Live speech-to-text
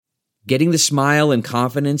Getting the smile and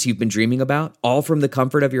confidence you've been dreaming about, all from the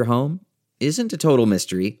comfort of your home, isn't a total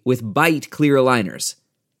mystery with Bite Clear Aligners.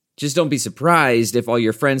 Just don't be surprised if all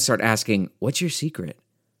your friends start asking, "What's your secret?"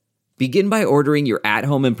 Begin by ordering your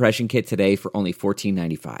at-home impression kit today for only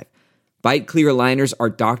 $14.95. Bite Clear Aligners are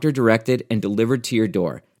doctor-directed and delivered to your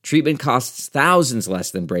door. Treatment costs thousands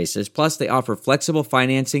less than braces, plus they offer flexible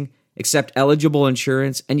financing, accept eligible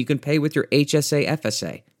insurance, and you can pay with your HSA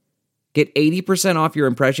FSA. Get 80% off your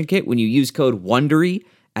impression kit when you use code WONDERY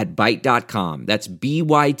at Byte.com. That's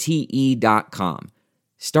BYTE.com.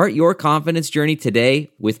 Start your confidence journey today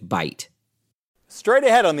with Byte. Straight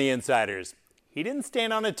ahead on the Insiders. He didn't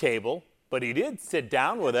stand on a table, but he did sit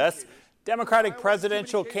down with us. Democratic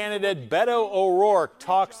presidential candidate Beto O'Rourke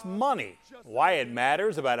talks money, why it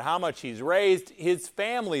matters, about how much he's raised, his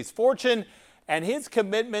family's fortune, and his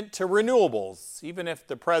commitment to renewables, even if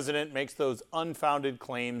the president makes those unfounded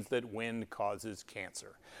claims that wind causes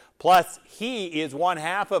cancer. Plus, he is one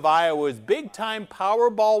half of Iowa's big-time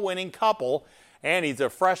Powerball-winning couple, and he's a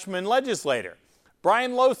freshman legislator.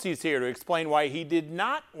 Brian Losey's here to explain why he did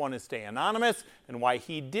not want to stay anonymous and why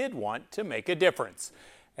he did want to make a difference.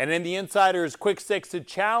 And in the Insider's Quick Six, a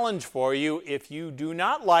challenge for you if you do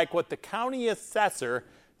not like what the county assessor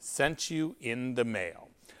sent you in the mail.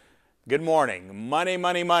 Good morning. Money,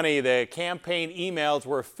 money, money. The campaign emails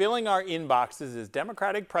were filling our inboxes as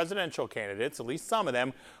Democratic presidential candidates, at least some of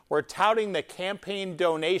them, were touting the campaign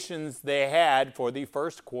donations they had for the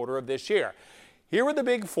first quarter of this year. Here were the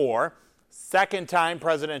big four. Second-time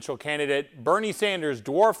presidential candidate Bernie Sanders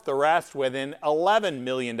dwarfed the rest with an $11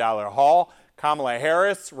 million haul. Kamala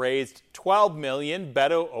Harris raised $12 million,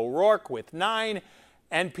 Beto O'Rourke with $9 million,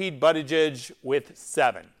 and Pete Buttigieg with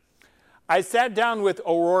 $7 million. I sat down with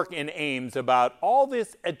O'Rourke and Ames about all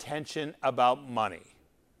this attention about money.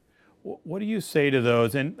 What do you say to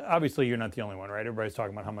those? And obviously you're not the only one, right? Everybody's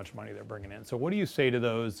talking about how much money they're bringing in. So what do you say to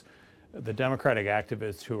those, the Democratic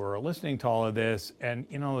activists who are listening to all of this and,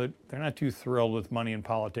 you know, they're not too thrilled with money in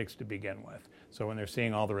politics to begin with? So when they're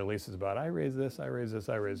seeing all the releases about, I raise this, I raise this,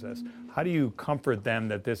 I raise this, how do you comfort them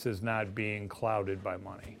that this is not being clouded by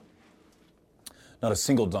money? Not a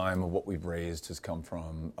single dime of what we've raised has come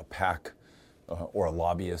from a PAC or a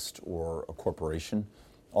lobbyist or a corporation.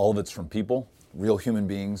 All of it's from people, real human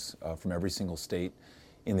beings from every single state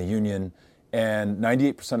in the union. And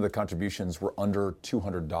 98% of the contributions were under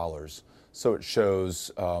 $200. So it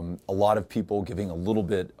shows a lot of people giving a little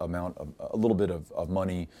bit of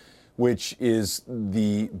money, which is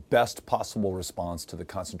the best possible response to the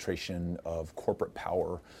concentration of corporate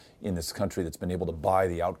power in this country that's been able to buy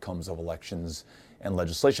the outcomes of elections and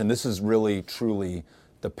legislation. This is really, truly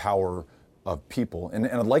the power of people. And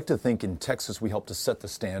I'd like to think in Texas we helped to set the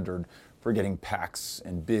standard for getting PACs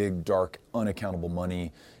and big, dark, unaccountable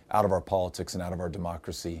money out of our politics and out of our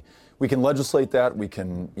democracy. We can legislate that, we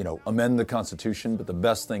can, amend the Constitution, but the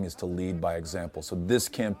best thing is to lead by example. So this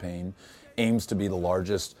campaign aims to be the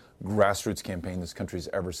largest grassroots campaign this country's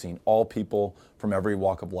ever seen. All people from every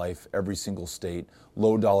walk of life, every single state,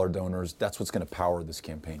 low dollar donors. That's what's going to power this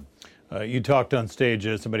campaign. You talked on stage,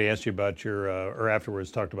 somebody asked you about or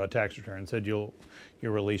afterwards talked about tax returns, said you'll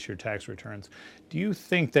release your tax returns. Do you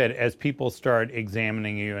think that as people start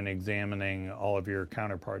examining you and examining all of your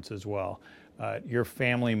counterparts as well, your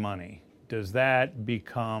family money, does that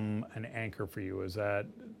become an anchor for you?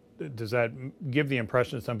 Does that give the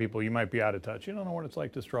impression to some people you might be out of touch? You don't know what it's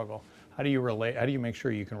like to struggle. How do you relate? How do you make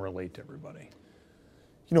sure you can relate to everybody?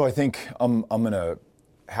 I think I'm going to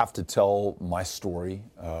have to tell my story.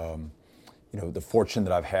 The fortune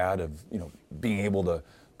that I've had of, being able to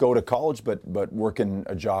go to college, but working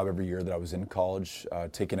a job every year that I was in college,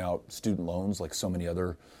 taking out student loans like so many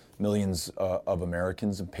other millions of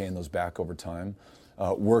Americans and paying those back over time,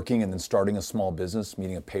 working and then starting a small business,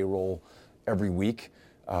 meeting a payroll every week,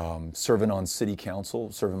 serving on city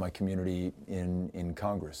council, serving my community in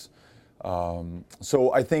Congress.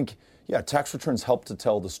 So I think, tax returns help to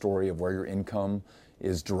tell the story of where your income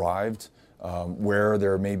is derived, where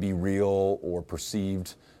there may be real or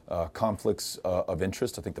perceived conflicts of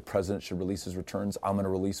interest. I think the president should release his returns. I'm going to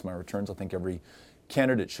release my returns. I think every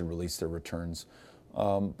candidate should release their returns.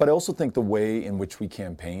 But I also think the way in which we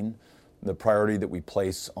campaign, the priority that we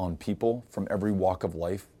place on people from every walk of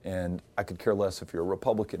life, and I could care less if you're a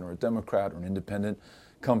Republican or a Democrat or an independent,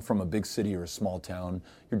 come from a big city or a small town,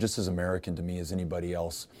 you're just as American to me as anybody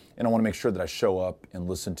else. And I want to make sure that I show up and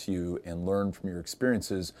listen to you and learn from your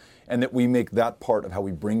experiences, and that we make that part of how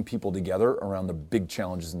we bring people together around the big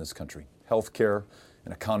challenges in this country. Healthcare,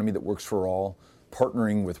 an economy that works for all,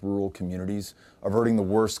 partnering with rural communities, averting the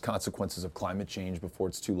worst consequences of climate change before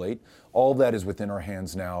it's too late. All of that is within our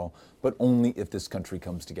hands now, but only if this country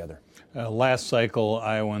comes together. Last cycle,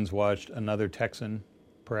 Iowans watched another Texan,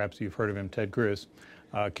 perhaps you've heard of him, Ted Cruz,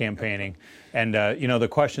 campaigning. And, the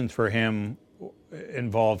questions for him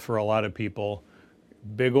involved for a lot of people,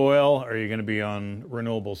 big oil, or are you going to be on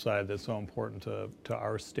renewable side that's so important to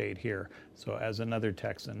our state here? So as another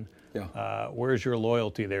Texan, where's your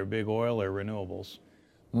loyalty there, big oil or renewables?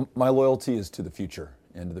 My loyalty is to the future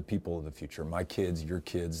and to the people of the future, my kids, your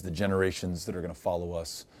kids, the generations that are going to follow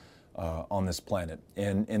us on this planet.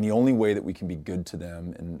 And the only way that we can be good to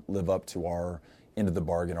them and live up to our end of the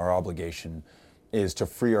bargain, our obligation, is to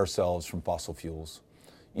free ourselves from fossil fuels,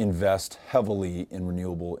 invest heavily in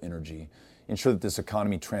renewable energy, ensure that this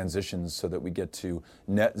economy transitions so that we get to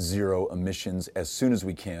net zero emissions as soon as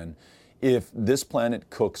we can. If this planet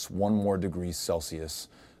cooks 1 more degree Celsius,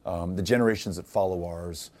 the generations that follow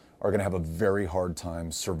ours are going to have a very hard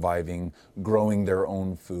time surviving, growing their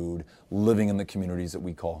own food, living in the communities that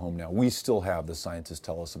we call home now. We still have, the scientists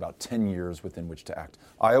tell us, about 10 years within which to act.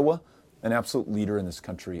 Iowa, an absolute leader in this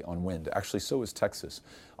country on wind. Actually, so is Texas.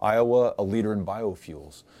 Iowa, a leader in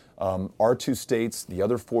biofuels. Our 2 states, the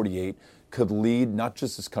other 48, could lead not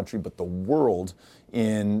just this country, but the world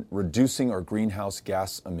in reducing our greenhouse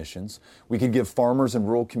gas emissions. We could give farmers in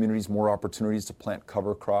rural communities more opportunities to plant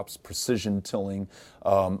cover crops, precision tilling,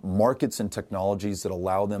 markets and technologies that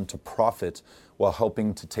allow them to profit while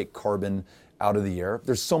helping to take carbon out of the air.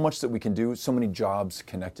 There's so much that we can do, so many jobs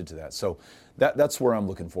connected to that. So that's where I'm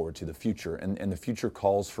looking forward to, the future. And the future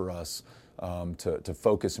calls for us to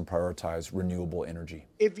focus and prioritize renewable energy.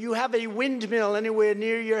 If you have a windmill anywhere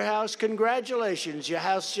near your house, congratulations. Your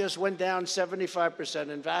house just went down 75%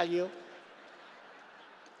 in value.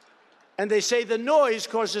 And they say the noise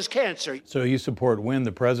causes cancer. So you support wind.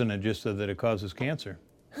 The president just said that it causes cancer.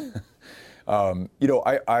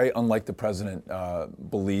 I, unlike the president,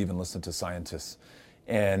 believe and listen to scientists.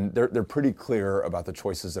 And they're pretty clear about the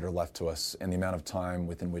choices that are left to us and the amount of time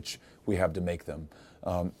within which we have to make them.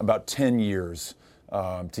 About 10 years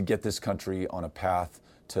to get this country on a path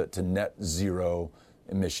to net zero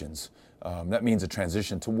emissions. That means a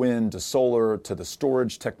transition to wind, to solar, to the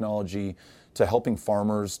storage technology, to helping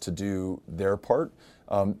farmers to do their part.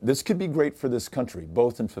 This could be great for this country,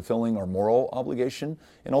 both in fulfilling our moral obligation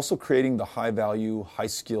and also creating the high-value,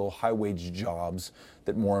 high-skill, high-wage jobs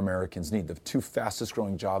that more Americans need. The 2 fastest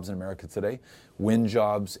growing jobs in America today, wind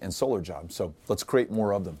jobs and solar jobs. So let's create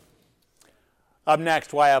more of them. Up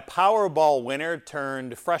next, why a Powerball winner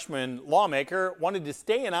turned freshman lawmaker wanted to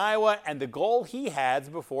stay in Iowa and the goal he has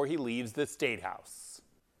before he leaves the State House.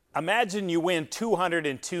 Imagine you win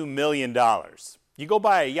 $202 million. You go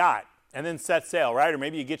buy a yacht and then set sail, right? Or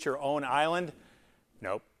maybe you get your own island.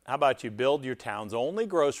 Nope. How about you build your town's only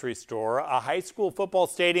grocery store, a high school football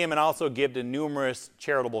stadium, and also give to numerous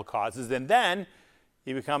charitable causes. And then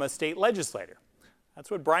you become a state legislator. That's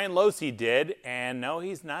what Brian Losey did. And no,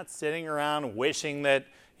 he's not sitting around wishing that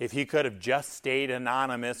if he could have just stayed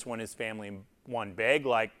anonymous when his family won big,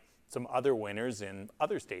 like some other winners in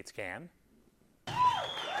other states can.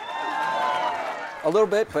 A little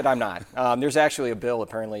bit, but I'm not. There's actually a bill.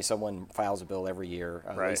 Apparently, someone files a bill every year,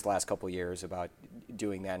 at least the last couple of years, about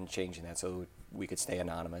doing that and changing that so we could stay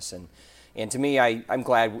anonymous. And to me, I'm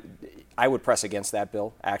glad. I would press against that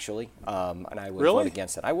bill, actually, and I would vote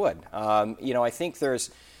against it. I would. I think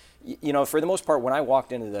there's, for the most part, when I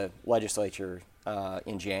walked into the legislature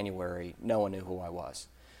in January, no one knew who I was.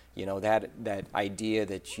 That idea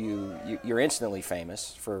that you're instantly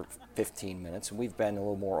famous for 15 minutes, and we've been a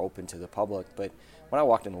little more open to the public, but when I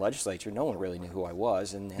walked in the legislature, no one really knew who I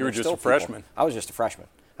was. And you were just a freshman. I was just a freshman.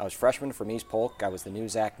 I was a freshman from East Polk. I was the new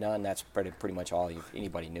Zach Nunn. That's pretty much all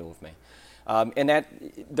anybody knew of me. And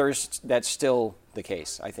that's still the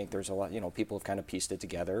case. I think there's a lot, people have kind of pieced it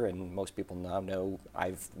together, and most people now know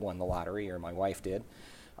I've won the lottery, or my wife did.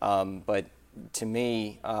 But to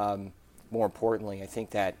me, more importantly, I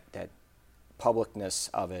think that publicness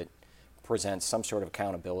of it presents some sort of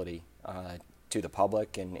accountability to the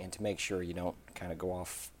public, and to make sure you don't kind of go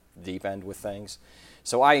off the deep end with things.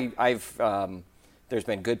 So I've there's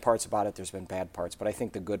been good parts about it, there's been bad parts, but I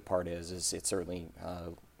think the good part is it certainly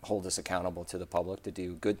holds us accountable to the public to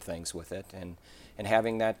do good things with it, and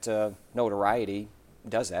having that notoriety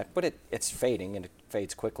does that. But it's fading, and it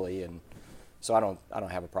fades quickly, and so I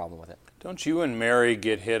don't have a problem with it. Don't you and Mary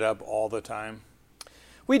get hit up all the time?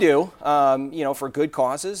 We do, for good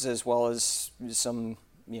causes, as well as some,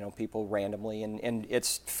 people randomly, and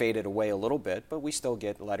it's faded away a little bit, but we still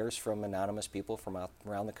get letters from anonymous people from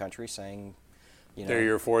around the country saying, They're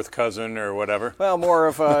your fourth cousin or whatever. Well, more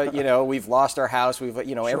of we've lost our house. We've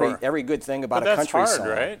Sure. every good thing about but a country that's song.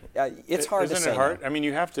 hard, right? It's hard to say. Isn't it hard? No. I mean,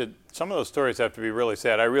 you have to. Some of those stories have to be really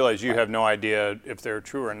sad. I realize you have no idea if they're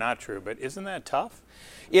true or not true, but isn't that tough?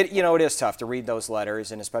 It is tough to read those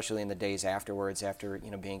letters, and especially in the days afterwards, after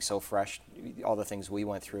being so fresh, all the things we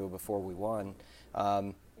went through before we won.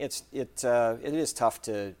 It is tough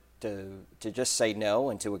to just say no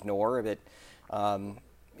and to ignore it.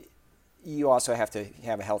 You also have to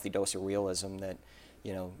have a healthy dose of realism that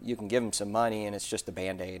you can give them some money and it's just a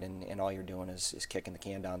Band-Aid, and all you're doing is kicking the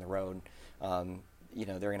can down the road. They're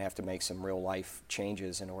going to have to make some real life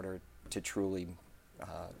changes in order to truly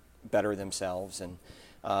better themselves, and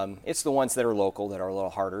it's the ones that are local that are a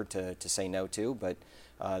little harder to say no to, but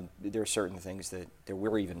there are certain things that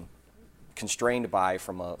we're even constrained by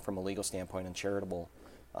from a legal standpoint and charitable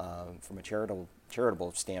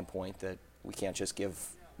standpoint, that we can't just give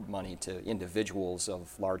money to individuals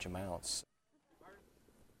of large amounts.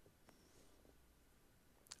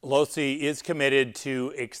 Losi is committed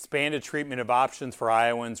to expanded treatment of options for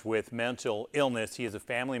Iowans with mental illness. He is a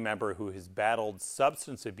family member who has battled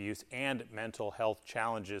substance abuse and mental health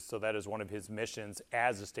challenges, so that is one of his missions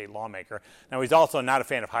as a state lawmaker. Now, he's also not a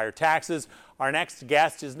fan of higher taxes. Our next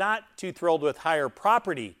guest is not too thrilled with higher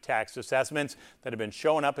property tax assessments that have been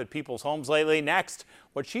showing up at people's homes lately. Next,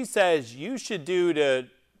 what she says you should do to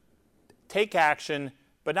take action,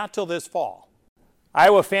 but not till this fall.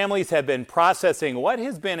 Iowa families have been processing what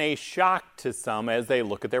has been a shock to some as they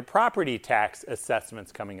look at their property tax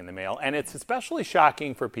assessments coming in the mail. And it's especially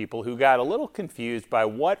shocking for people who got a little confused by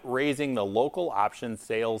what raising the local option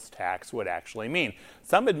sales tax would actually mean.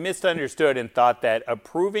 Some had misunderstood and thought that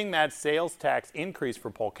approving that sales tax increase for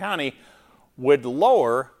Polk County would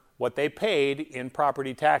lower what they paid in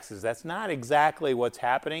property taxes. That's not exactly what's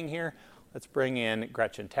happening here. Let's bring in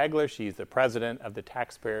Gretchen Tegler. She's the president of the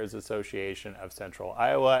Taxpayers Association of Central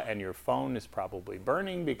Iowa, and your phone is probably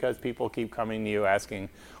burning because people keep coming to you asking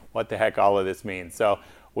what the heck all of this means. So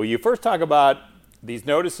will you first talk about these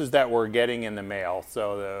notices that we're getting in the mail?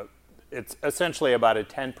 So it's essentially about a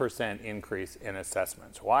 10% increase in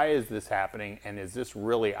assessments. Why is this happening, and is this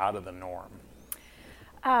really out of the norm?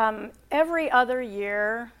 Every other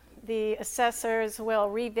year, the assessors will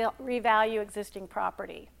revalue existing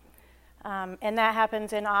property. And that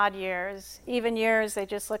happens in odd years. Even years, they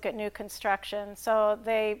just look at new construction. So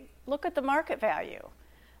they look at the market value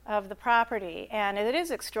of the property, and it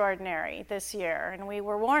is extraordinary this year. And we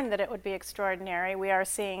were warned that it would be extraordinary. We are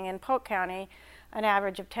seeing in Polk County an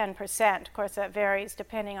average of 10%. Of course, that varies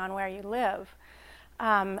depending on where you live.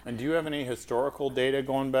 And do you have any historical data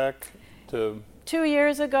going back to? 2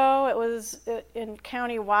 years ago, it was in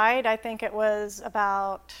county-wide, I think it was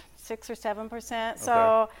about 6 or 7%. Okay.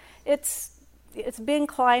 So it's been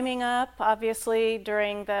climbing up, obviously,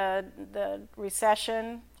 during the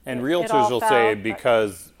recession. And realtors will say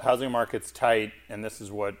because housing market's tight, and this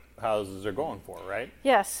is what houses are going for, right?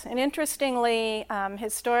 Yes, and interestingly,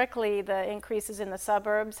 historically, the increases in the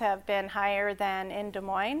suburbs have been higher than in Des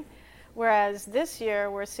Moines, whereas this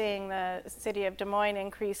year we're seeing the city of Des Moines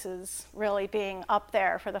increases really being up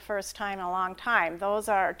there for the first time in a long time. Those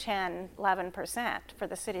are 10, 11% for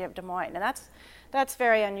the city of Des Moines, and that's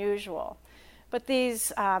very unusual. But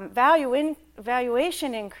these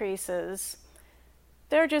valuation increases,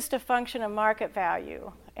 they're just a function of market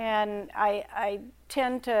value. And I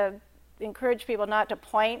tend to encourage people not to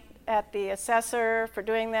point at the assessor for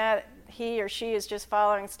doing that. He or she is just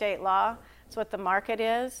following state law. It's what the market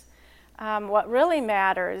is. What really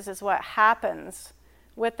matters is what happens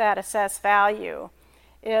with that assessed value.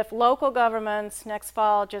 If local governments next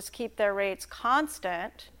fall just keep their rates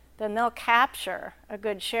constant, then they'll capture a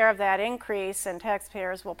good share of that increase, and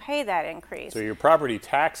taxpayers will pay that increase. So your property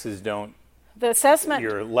taxes don't,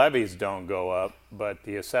 your levies don't go up, but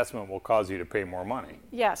the assessment will cause you to pay more money.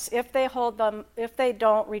 Yes, if they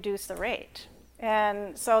don't reduce the rate.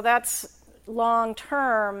 And so that's long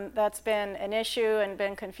term, that's been an issue and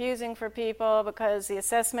been confusing for people because the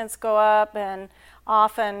assessments go up, and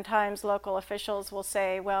oftentimes local officials will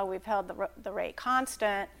say, well, we've held the rate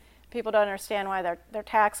constant. People don't understand why their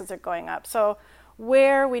taxes are going up. So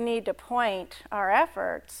where we need to point our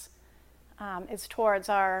efforts is towards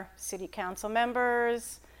our city council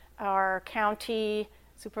members, our county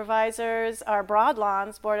supervisors, our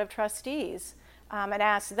Broadlawns Board of Trustees, and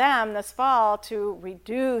ask them this fall to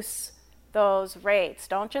reduce those rates.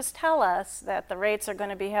 Don't just tell us that the rates are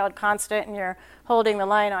going to be held constant and you're holding the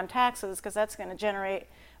line on taxes, because that's going to generate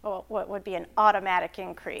what would be an automatic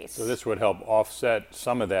increase. So this would help offset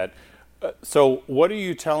some of that. So what are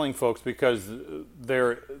you telling folks? Because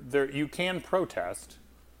you can protest,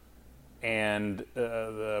 and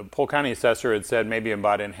the Polk County assessor had said maybe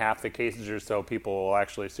about in half the cases or so, people will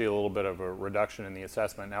actually see a little bit of a reduction in the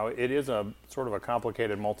assessment. Now, it is a sort of a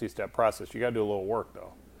complicated multi-step process. You got to do a little work,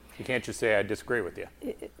 though. You can't just say, I disagree with you.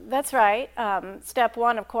 That's right. Step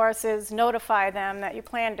one, of course, is notify them that you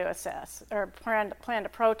plan to assess or plan to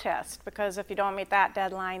protest, because if you don't meet that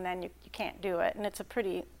deadline, then you can't do it. And it's a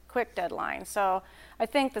pretty quick deadline. So I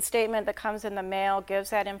think the statement that comes in the mail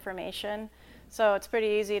gives that information. So it's pretty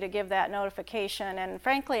easy to give that notification. And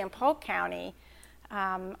frankly, in Polk County,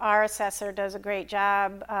 our assessor does a great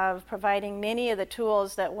job of providing many of the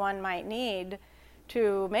tools that one might need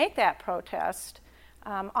to make that protest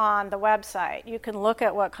on the website. You can look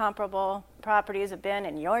at what comparable properties have been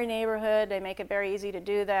in your neighborhood. They make it very easy to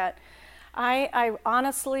do that. I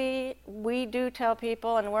honestly, we do tell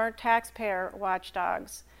people, and we're taxpayer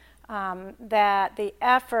watchdogs, that the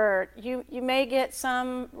effort, you may get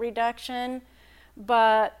some reduction,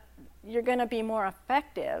 but you're going to be more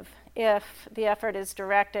effective if the effort is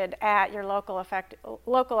directed at your local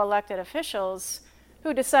elected officials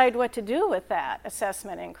who decide what to do with that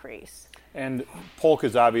assessment increase. And Polk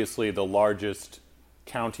is obviously the largest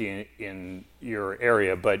county in your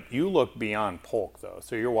area, but you look beyond Polk, though.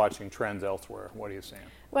 So you're watching trends elsewhere. What are you seeing?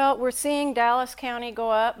 Well, we're seeing Dallas County go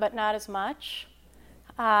up, but not as much.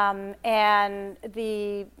 And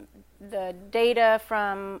the data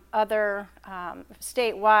from other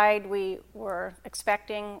statewide, we were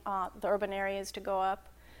expecting the urban areas to go up,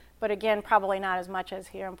 but again, probably not as much as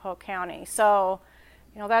here in Polk County. So,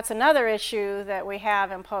 that's another issue that we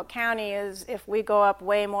have in Polk County is if we go up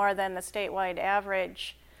way more than the statewide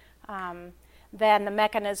average, then the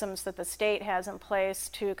mechanisms that the state has in place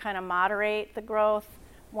to kind of moderate the growth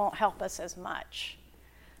won't help us as much.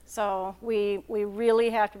 So we really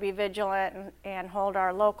have to be vigilant and hold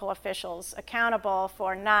our local officials accountable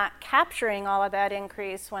for not capturing all of that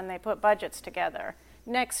increase when they put budgets together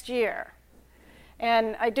next year.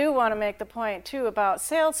 And I do want to make the point, too, about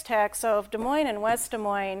sales tax. So if Des Moines and West Des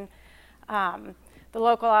Moines, the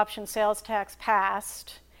local option sales tax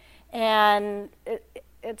passed, and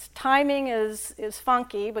its timing is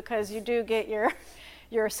funky because you do get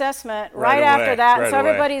your assessment right after that. Right so away.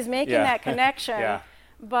 Everybody's making that connection. Yeah.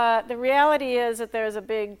 But the reality is that there's a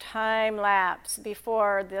big time lapse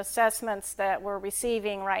before the assessments that we're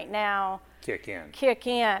receiving right now Kick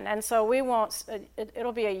in. And so we won't,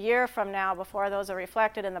 it'll be a year from now before those are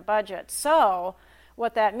reflected in the budget. So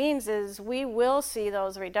what that means is we will see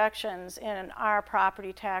those reductions in our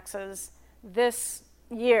property taxes this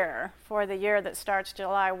year, for the year that starts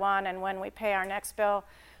July 1, and when we pay our next bill,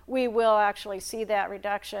 we will actually see that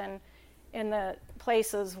reduction in the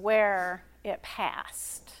places where it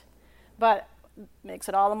passed. But makes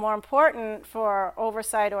it all the more important for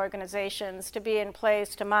oversight organizations to be in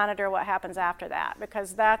place to monitor what happens after that,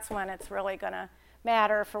 because that's when it's really going to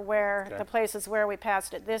matter for where the places where we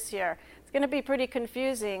passed it this year. It's going to be pretty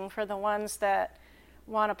confusing for the ones that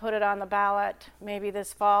want to put it on the ballot maybe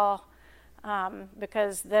this fall,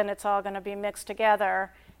 because then it's all going to be mixed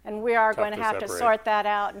together, and we are going to have to sort that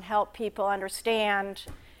out and help people understand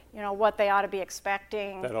what they ought to be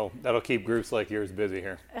expecting. That'll keep groups like yours busy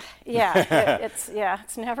here.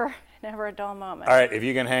 It's never a dull moment. All right, if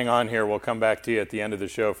you can hang on here, we'll come back to you at the end of the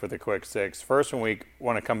show for the quick six. First, when we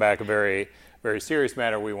want to come back, a very, very serious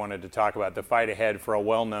matter we wanted to talk about, the fight ahead for a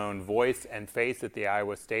well-known voice and face at the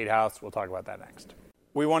Iowa State House. We'll talk about that next.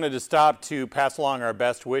 We wanted to stop to pass along our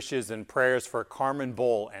best wishes and prayers for Carmen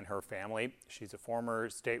Bull and her family. She's a former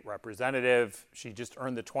state representative. She just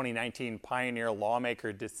earned the 2019 Pioneer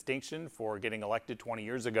Lawmaker distinction for getting elected 20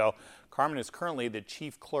 years ago. Carmen is currently the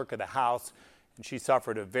chief clerk of the House, and she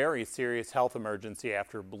suffered a very serious health emergency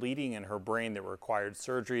after bleeding in her brain that required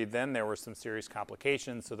surgery. Then there were some serious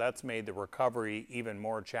complications, so that's made the recovery even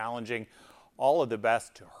more challenging. All of the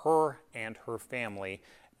best to her and her family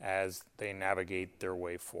as they navigate their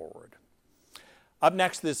way forward. Up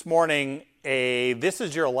next this morning, a This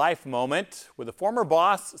Is Your Life moment with a former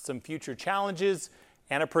boss, some future challenges,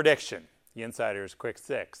 and a prediction. The Insider's Quick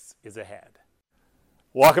Six is ahead.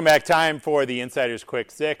 Welcome back. Time for the Insider's Quick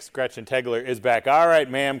Six. Gretchen Tegler is back. All right,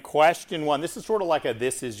 ma'am, question one. This is sort of like a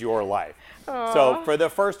This Is Your Life. Aww. So for the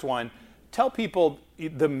first one, tell people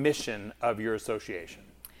the mission of your association.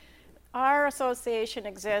 Our association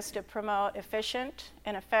exists to promote efficient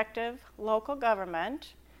and effective local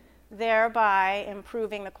government, thereby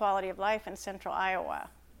improving the quality of life in central Iowa.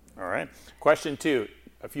 All right. Question two.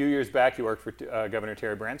 A few years back, you worked for Governor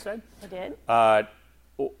Terry Branstad. I did.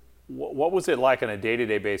 What was it like on a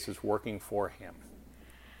day-to-day basis working for him?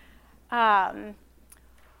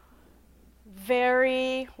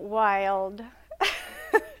 Very wild.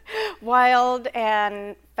 wild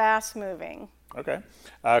and fast-moving. Okay.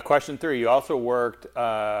 Question 3. You also worked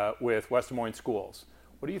with West Des Moines schools.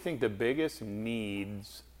 What do you think the biggest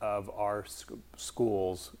needs of our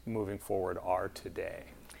schools moving forward are today?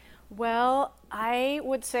 Well, I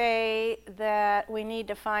would say that we need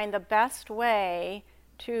to find the best way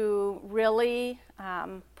to really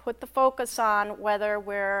put the focus on whether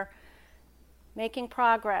we're making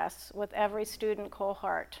progress with every student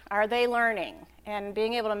cohort. Are they learning? And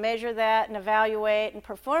being able to measure that and evaluate and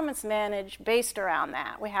performance manage based around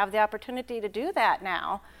that. We have the opportunity to do that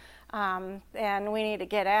now, and we need to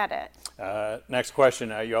get at it. Next question.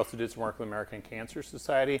 You also did some work with the American Cancer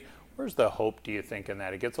Society. Where's the hope, do you think, in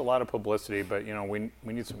that? It gets a lot of publicity, but we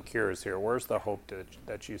need some cures here. Where's the hope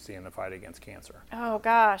that you see in the fight against cancer? Oh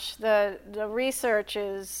gosh, the research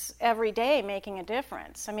is every day making a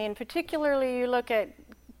difference. I mean, particularly you look at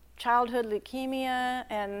childhood leukemia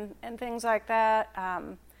and things like that.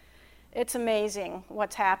 It's amazing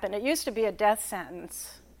what's happened. It used to be a death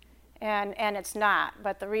sentence, and it's not,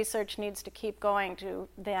 but the research needs to keep going to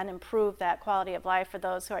then improve that quality of life for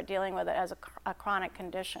those who are dealing with it as a chronic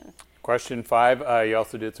condition. Question 5, you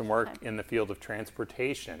also did some work in the field of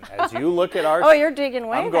transportation. As you look at our... Oh, you're digging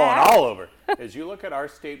way I'm back. going all over. As you look at our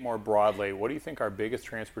state more broadly, what do you think our biggest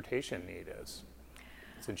transportation need is?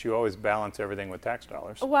 Since you always balance everything with tax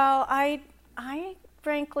dollars. Well, I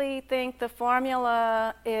frankly think the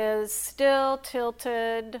formula is still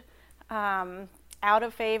tilted out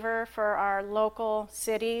of favor for our local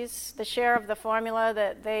cities. The share of the formula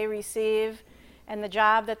that they receive and the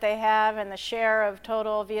job that they have and the share of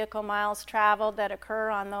total vehicle miles traveled that occur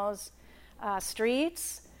on those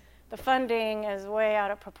streets, the funding is way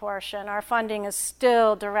out of proportion. Our funding is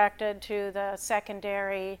still directed to the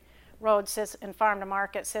secondary road and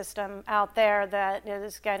farm-to-market system out there that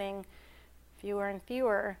is getting fewer and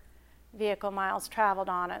fewer vehicle miles traveled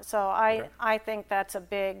on it. So I think that's a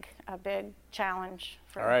big challenge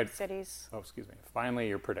for cities. Oh, excuse me. Finally,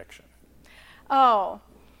 your prediction. Oh,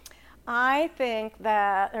 I think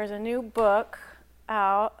that there's a new book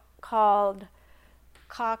out called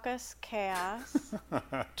Caucus Chaos,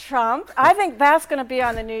 Trump. I think that's going to be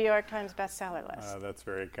on the New York Times bestseller list. That's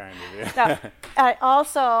very kind of you. Now,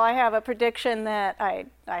 I have a prediction that I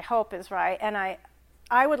hope is right, and I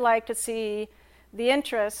would like to see the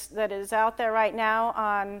interest that is out there right now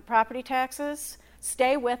on property taxes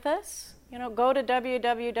stay with us. Go to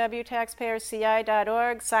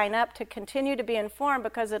www.taxpayersci.org, sign up to continue to be informed,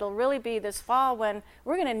 because it'll really be this fall when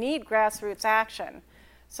we're going to need grassroots action.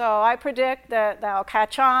 So I predict that that'll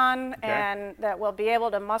catch on and that we'll be able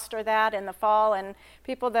to muster that in the fall, and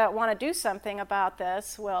people that want to do something about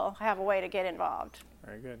this will have a way to get involved.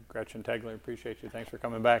 Very good. Gretchen Tegler, appreciate you. Thanks for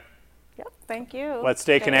coming back. Yep, thank you. Let's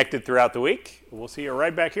stay connected throughout the week. We'll see you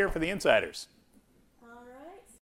right back here for the Insiders.